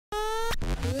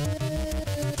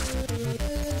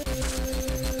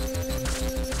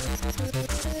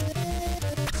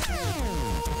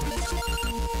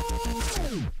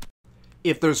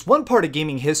If there's one part of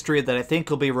gaming history that I think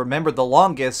will be remembered the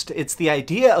longest, it's the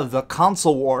idea of the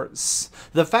console wars.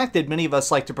 The fact that many of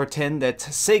us like to pretend that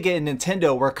Sega and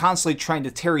Nintendo were constantly trying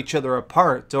to tear each other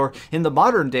apart, or in the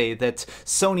modern day that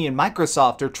Sony and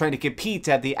Microsoft are trying to compete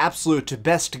to have the absolute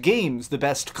best games, the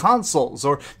best consoles,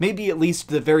 or maybe at least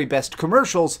the very best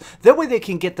commercials, that way they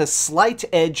can get the slight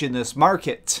edge in this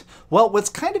market. Well, what's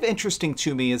kind of interesting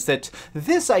to me is that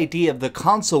this idea of the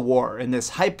console war and this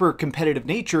hyper-competitive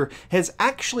nature has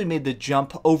actually made the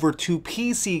jump over to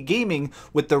PC gaming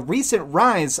with the recent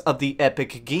rise of the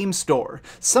Epic Game Store,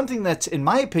 something that, in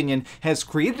my opinion, has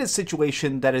created a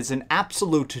situation that is an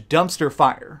absolute dumpster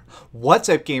fire. What's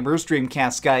up, gamers?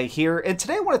 DreamcastGuy here, and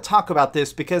today I want to talk about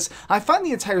this because I find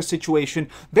the entire situation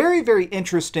very, very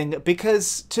interesting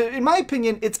because, in my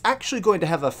opinion, it's actually going to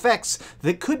have effects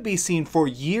that could be seen for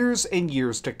years and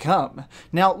years to come.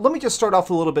 Now, let me just start off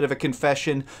with a little bit of a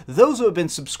confession. Those who have been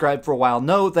subscribed for a while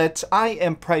know that I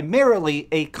am primarily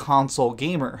a console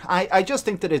gamer. I just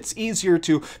think that it's easier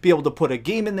to be able to put a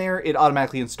game in there, it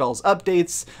automatically installs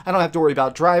updates, I don't have to worry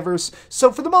about drivers,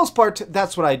 so for the most part,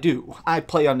 that's what I do. I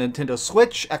play on Nintendo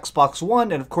Switch, Xbox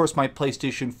One, and of course my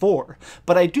PlayStation 4.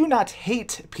 But I do not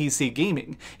hate PC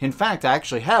gaming. In fact, I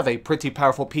actually have a pretty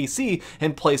powerful PC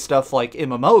and play stuff like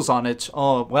MMOs on it,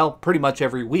 well, pretty much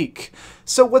every week.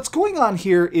 So what's going on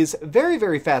here is very,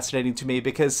 very fascinating to me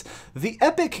because the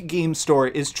Epic Game Store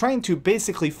is trying to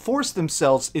basically force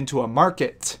themselves into a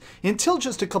market. Until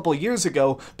just a couple years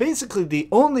ago, basically the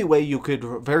only way you could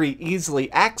very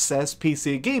easily access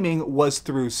PC gaming was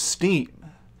through Steam.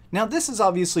 Now, this is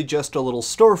obviously just a little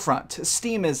storefront.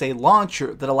 Steam is a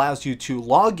launcher that allows you to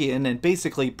log in and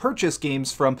basically purchase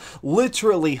games from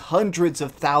literally hundreds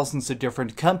of thousands of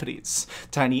different companies.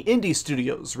 Tiny indie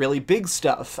studios, really big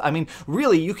stuff. I mean,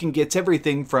 really, you can get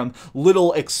everything from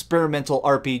little experimental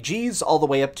RPGs all the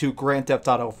way up to Grand Theft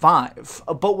Auto 5.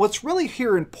 But what's really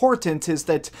here important is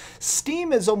that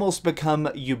Steam has almost become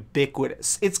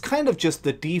ubiquitous. It's kind of just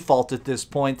the default at this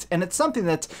point, and it's something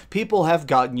that people have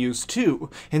gotten used to.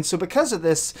 And so because of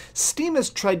this, Steam has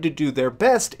tried to do their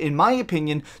best, in my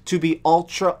opinion, to be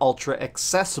ultra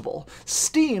accessible.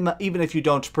 Steam, even if you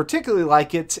don't particularly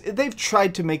like it, they've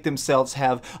tried to make themselves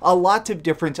have a lot of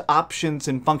different options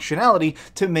and functionality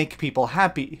to make people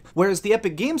happy. Whereas the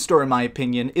Epic Game Store, in my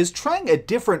opinion, is trying a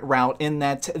different route in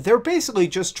that they're basically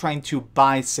just trying to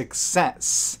buy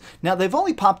success. Now, they've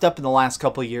only popped up in the last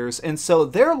couple of years, and so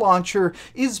their launcher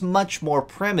is much more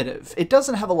primitive. It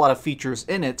doesn't have a lot of features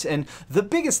in it, and the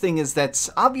biggest thing is that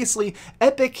obviously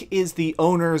Epic is the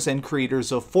owners and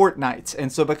creators of Fortnite,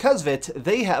 and so because of it,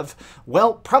 they have,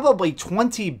 well, probably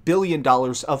 $20 billion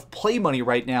of play money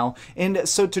right now, and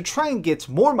so to try and get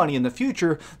more money in the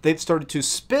future, they've started to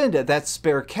spend that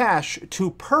spare cash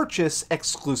to purchase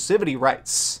exclusivity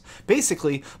rights.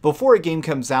 Basically, before a game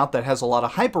comes out that has a lot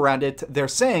of hype around it, they're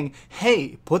saying,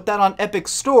 hey, put that on Epic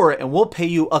Store and we'll pay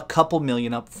you a couple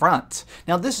million up front.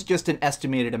 Now, this is just an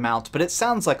estimated amount, but it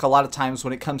sounds like a lot of times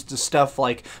when it comes to stuff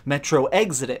like Metro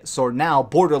Exodus or now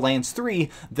Borderlands 3,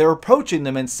 they're approaching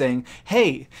them and saying,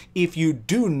 hey, if you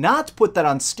do not put that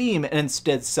on Steam and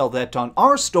instead sell that on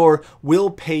our store, we'll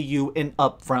pay you an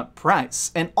upfront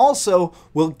price, and also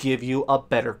we'll give you a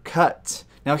better cut.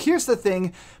 Now, here's the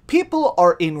thing. People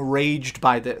are enraged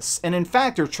by this, and in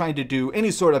fact are trying to do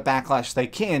any sort of backlash they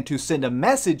can to send a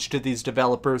message to these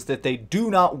developers that they do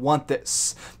not want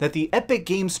this, that the Epic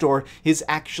Game Store is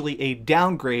actually a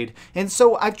downgrade, and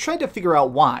so I've tried to figure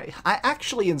out why. I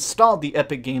actually installed the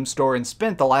Epic Game Store and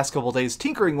spent the last couple days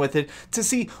tinkering with it to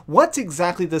see what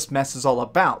exactly this mess is all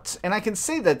about, and I can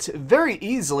say that very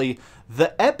easily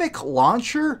the Epic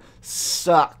launcher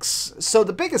sucks. So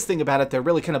the biggest thing about it that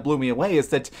really kind of blew me away is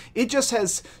that it just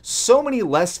has so many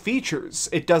less features.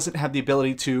 It doesn't have the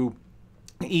ability to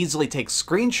easily take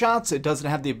screenshots. It doesn't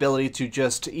have the ability to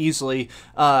just easily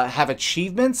have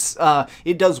achievements.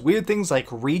 It does weird things like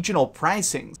regional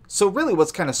pricing. So really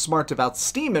what's kind of smart about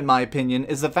Steam, in my opinion,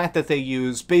 is the fact that they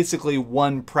use basically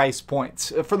one price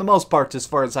point, for the most part, as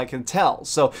far as I can tell.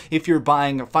 So if you're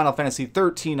buying Final Fantasy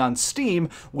 13 on Steam,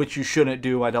 which you shouldn't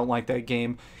do, I don't like that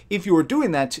game, if you were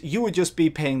doing that, you would just be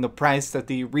paying the price that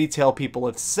the retail people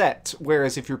have set.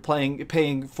 Whereas if you're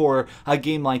paying for a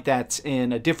game like that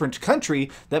in a different country,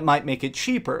 that might make it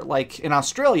cheaper. Like in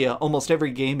Australia, almost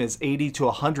every game is $80 to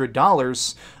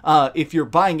 $100. If you're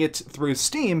buying it through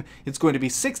Steam, it's going to be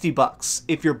 $60.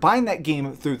 If you're buying that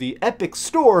game through the Epic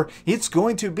Store, it's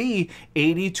going to be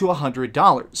 $80 to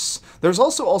 $100. There's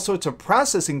also all sorts of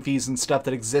processing fees and stuff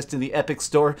that exist in the Epic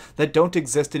Store that don't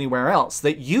exist anywhere else,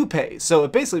 that you pay. So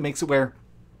it basically makes it where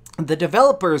the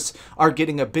developers are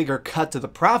getting a bigger cut to the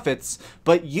profits,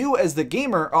 but you as the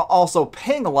gamer are also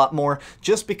paying a lot more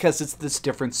just because it's this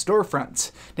different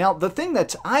storefront. Now, the thing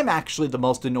that I'm actually the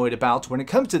most annoyed about when it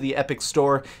comes to the Epic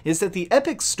Store is that the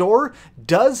Epic Store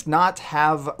does not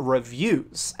have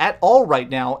reviews at all right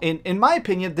now. In my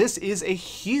opinion, this is a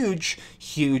huge,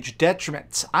 huge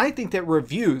detriment. I think that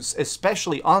reviews,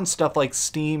 especially on stuff like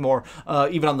Steam or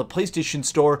even on the PlayStation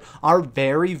Store, are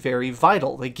very, very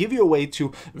vital. They give you a way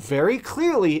to very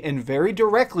clearly and very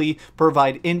directly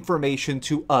provide information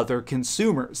to other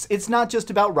consumers. It's not just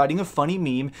about writing a funny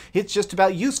meme, it's just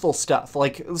about useful stuff.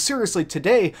 Like, seriously,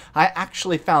 today I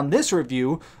actually found this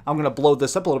review. I'm going to blow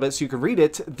this up a little bit so you can read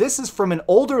it. This is from an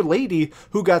older lady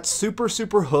who got super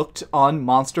hooked on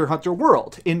Monster Hunter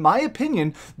World. In my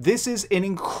opinion, this is an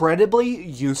incredibly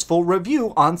useful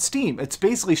review on Steam. It's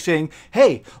basically saying,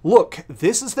 hey, look,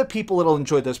 this is the people that'll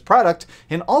enjoy this product,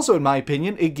 and also, in my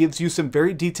opinion, it gives you some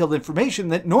very detailed information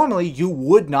that normally you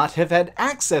would not have had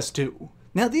access to.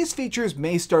 Now, these features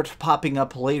may start popping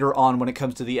up later on when it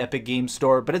comes to the Epic Games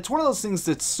Store, but it's one of those things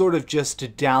that's sort of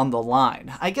just down the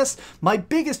line. I guess my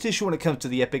biggest issue when it comes to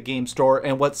the Epic Games Store,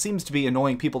 and what seems to be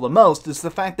annoying people the most, is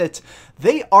the fact that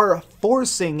they are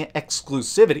forcing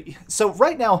exclusivity. So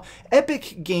right now,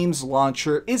 Epic Games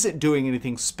Launcher isn't doing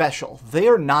anything special. They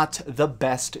are not the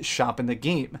best shop in the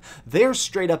game. They're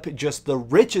straight up just the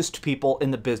richest people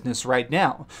in the business right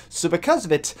now. So because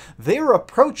of it, they're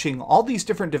approaching all these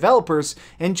different developers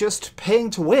and just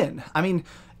paying to win. I mean,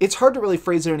 it's hard to really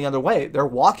phrase it any other way. They're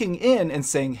walking in and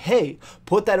saying, hey,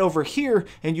 put that over here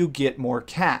and you get more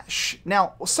cash.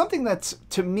 Now, something that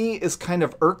to me is kind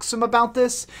of irksome about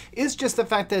this is just the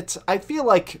fact that I feel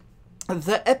like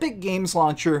the Epic Games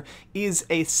Launcher is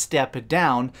a step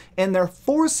down, and they're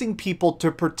forcing people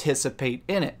to participate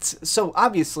in it. So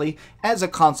obviously, as a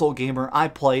console gamer, I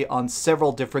play on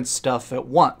several different stuff at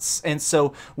once. And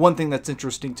so one thing that's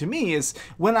interesting to me is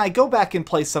when I go back and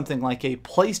play something like a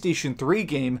PlayStation 3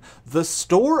 game, the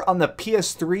store on the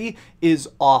PS3 is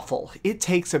awful. It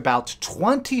takes about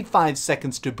 25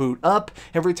 seconds to boot up.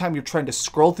 Every time you're trying to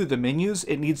scroll through the menus,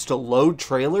 it needs to load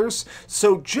trailers.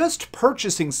 So just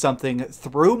purchasing something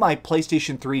through my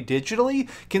PlayStation 3 digitally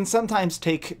can sometimes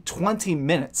take 20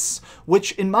 minutes,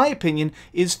 which in my opinion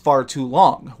is far too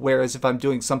long. Whereas if I'm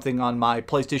doing something on my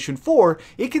PlayStation 4,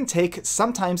 it can take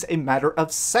sometimes a matter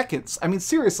of seconds. I mean,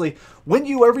 seriously,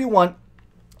 whenever you want,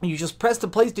 you just press the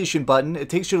PlayStation button, it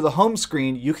takes you to the home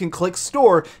screen, you can click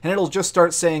store, and it'll just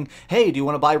start saying, hey, do you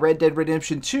want to buy Red Dead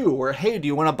Redemption 2? Or hey, do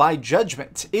you want to buy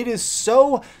Judgment? It is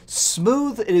so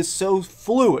smooth, it is so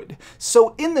fluid.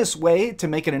 So in this way, to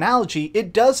make an analogy,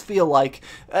 it does feel like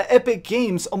Epic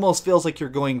Games almost feels like you're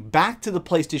going back to the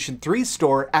PlayStation 3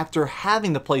 store after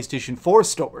having the PlayStation 4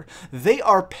 store. They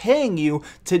are paying you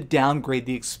to downgrade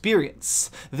the experience.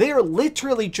 They are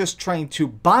literally just trying to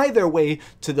buy their way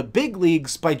to the big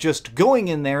leagues by just going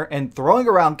in there and throwing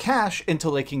around cash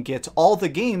until they can get all the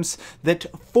games that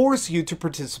force you to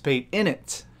participate in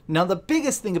it. Now, the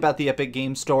biggest thing about the Epic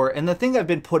Games Store, and the thing I've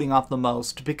been putting off the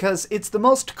most, because it's the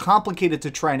most complicated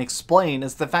to try and explain,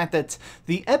 is the fact that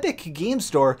the Epic Games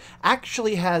Store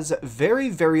actually has very,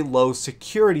 very low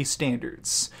security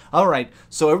standards. Alright,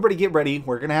 so everybody get ready,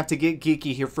 we're going to have to get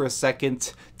geeky here for a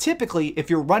second. Typically, if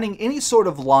you're running any sort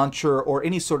of launcher or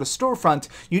any sort of storefront,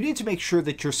 you need to make sure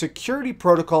that your security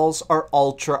protocols are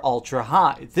ultra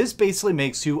high. This basically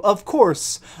makes you, of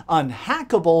course,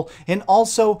 unhackable and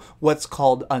also what's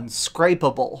called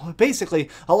unscrapable. Basically,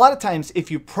 a lot of times if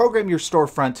you program your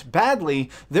storefront badly,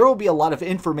 there will be a lot of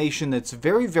information that's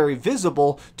very, very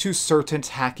visible to certain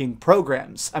hacking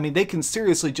programs. I mean, they can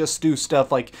seriously just do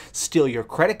stuff like steal your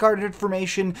credit card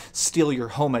information, steal your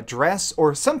home address,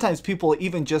 or sometimes people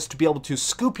even just be able to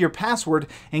scoop your password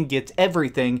and get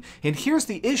everything. And here's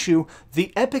the issue,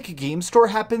 the Epic Games Store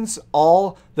happens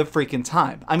all the freaking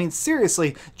time. I mean,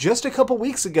 seriously, just a couple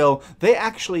weeks ago, they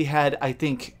actually had, I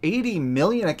think, 80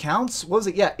 million accounts? What was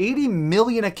it? Yeah, 80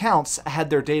 million accounts had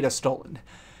their data stolen.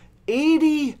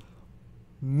 80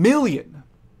 million.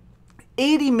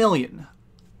 80 million.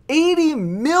 80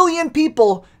 million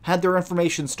people had their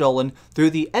information stolen through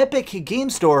the Epic Game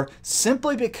Store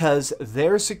simply because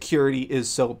their security is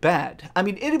so bad. I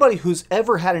mean, anybody who's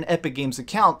ever had an Epic Games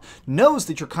account knows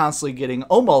that you're constantly getting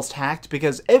almost hacked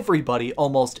because everybody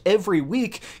almost every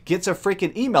week gets a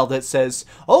freaking email that says,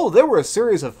 oh, there were a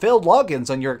series of failed logins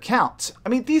on your account. I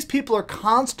mean, these people are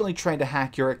constantly trying to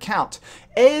hack your account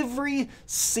every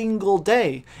single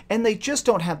day, and they just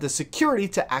don't have the security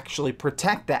to actually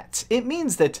protect that. It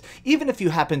means that even if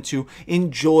you happen to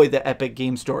enjoy the Epic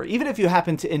Game Store, even if you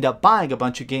happen to end up buying a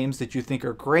bunch of games that you think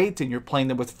are great and you're playing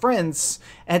them with friends,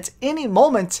 at any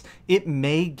moment it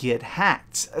may get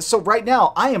hacked. So right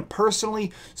now I am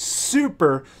personally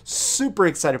super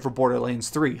excited for Borderlands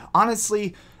 3.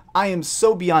 Honestly, I am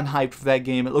so beyond hyped for that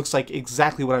game. It looks like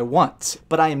exactly what I want,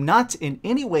 but I am not in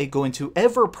any way going to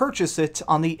ever purchase it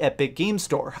on the Epic Game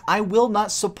Store. I will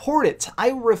not support it. I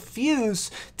refuse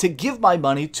to give my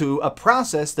money to a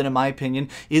process that, in my opinion,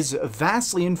 is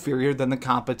vastly inferior than the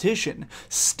competition.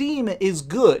 Steam is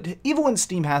good. Even when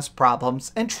Steam has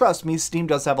problems, and trust me, Steam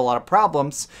does have a lot of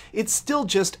problems, it's still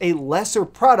just a lesser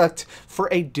product for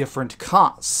a different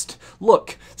cost.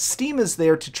 Look, Steam is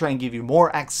there to try and give you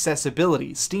more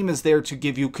accessibility. Steam is there to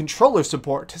give you controller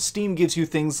support. Steam gives you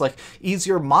things like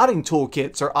easier modding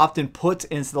toolkits are often put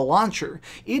into the launcher.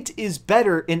 It is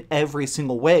better in every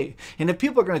single way. And if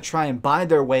people are going to try and buy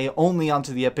their way only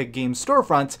onto the Epic Games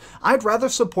storefront, I'd rather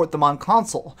support them on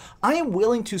console. I am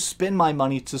willing to spend my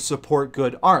money to support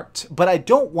good art, but I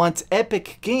don't want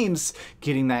Epic Games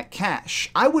getting that cash.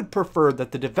 I would prefer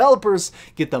that the developers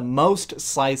get the most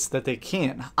slice that they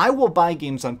can. I will buy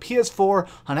games on PS4,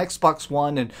 on Xbox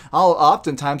One, and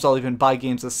oftentimes I'll even buy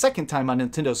games a second time on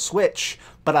Nintendo Switch,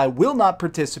 but I will not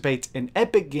participate in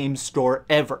Epic Games Store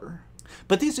ever.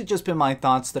 But these have just been my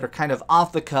thoughts that are kind of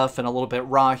off the cuff and a little bit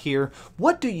raw here.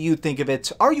 What do you think of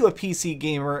it? Are you a PC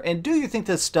gamer? And do you think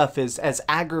this stuff is as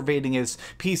aggravating as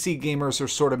PC gamers are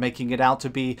sort of making it out to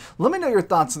be? Let me know your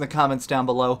thoughts in the comments down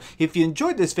below. If you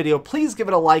enjoyed this video, please give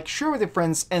it a like, share with your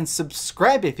friends, and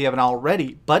subscribe if you haven't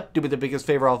already. But do me the biggest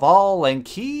favor of all and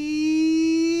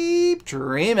keep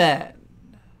dreaming.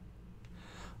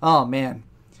 Oh man.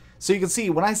 So you can see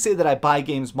when I say that I buy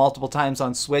games multiple times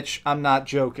on Switch, I'm not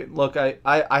joking. Look, I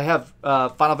have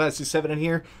Final Fantasy VII in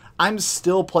here. I'm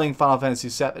still playing Final Fantasy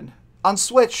VII on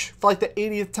Switch for like the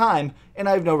 80th time, and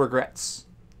I have no regrets.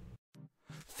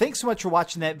 Thanks so much for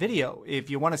watching that video.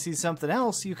 If you want to see something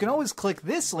else, you can always click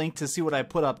this link to see what I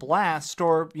put up last,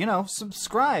 or, you know,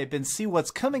 subscribe and see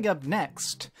what's coming up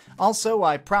next. Also,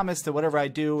 I promise that whatever I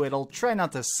do, it'll try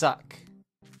not to suck.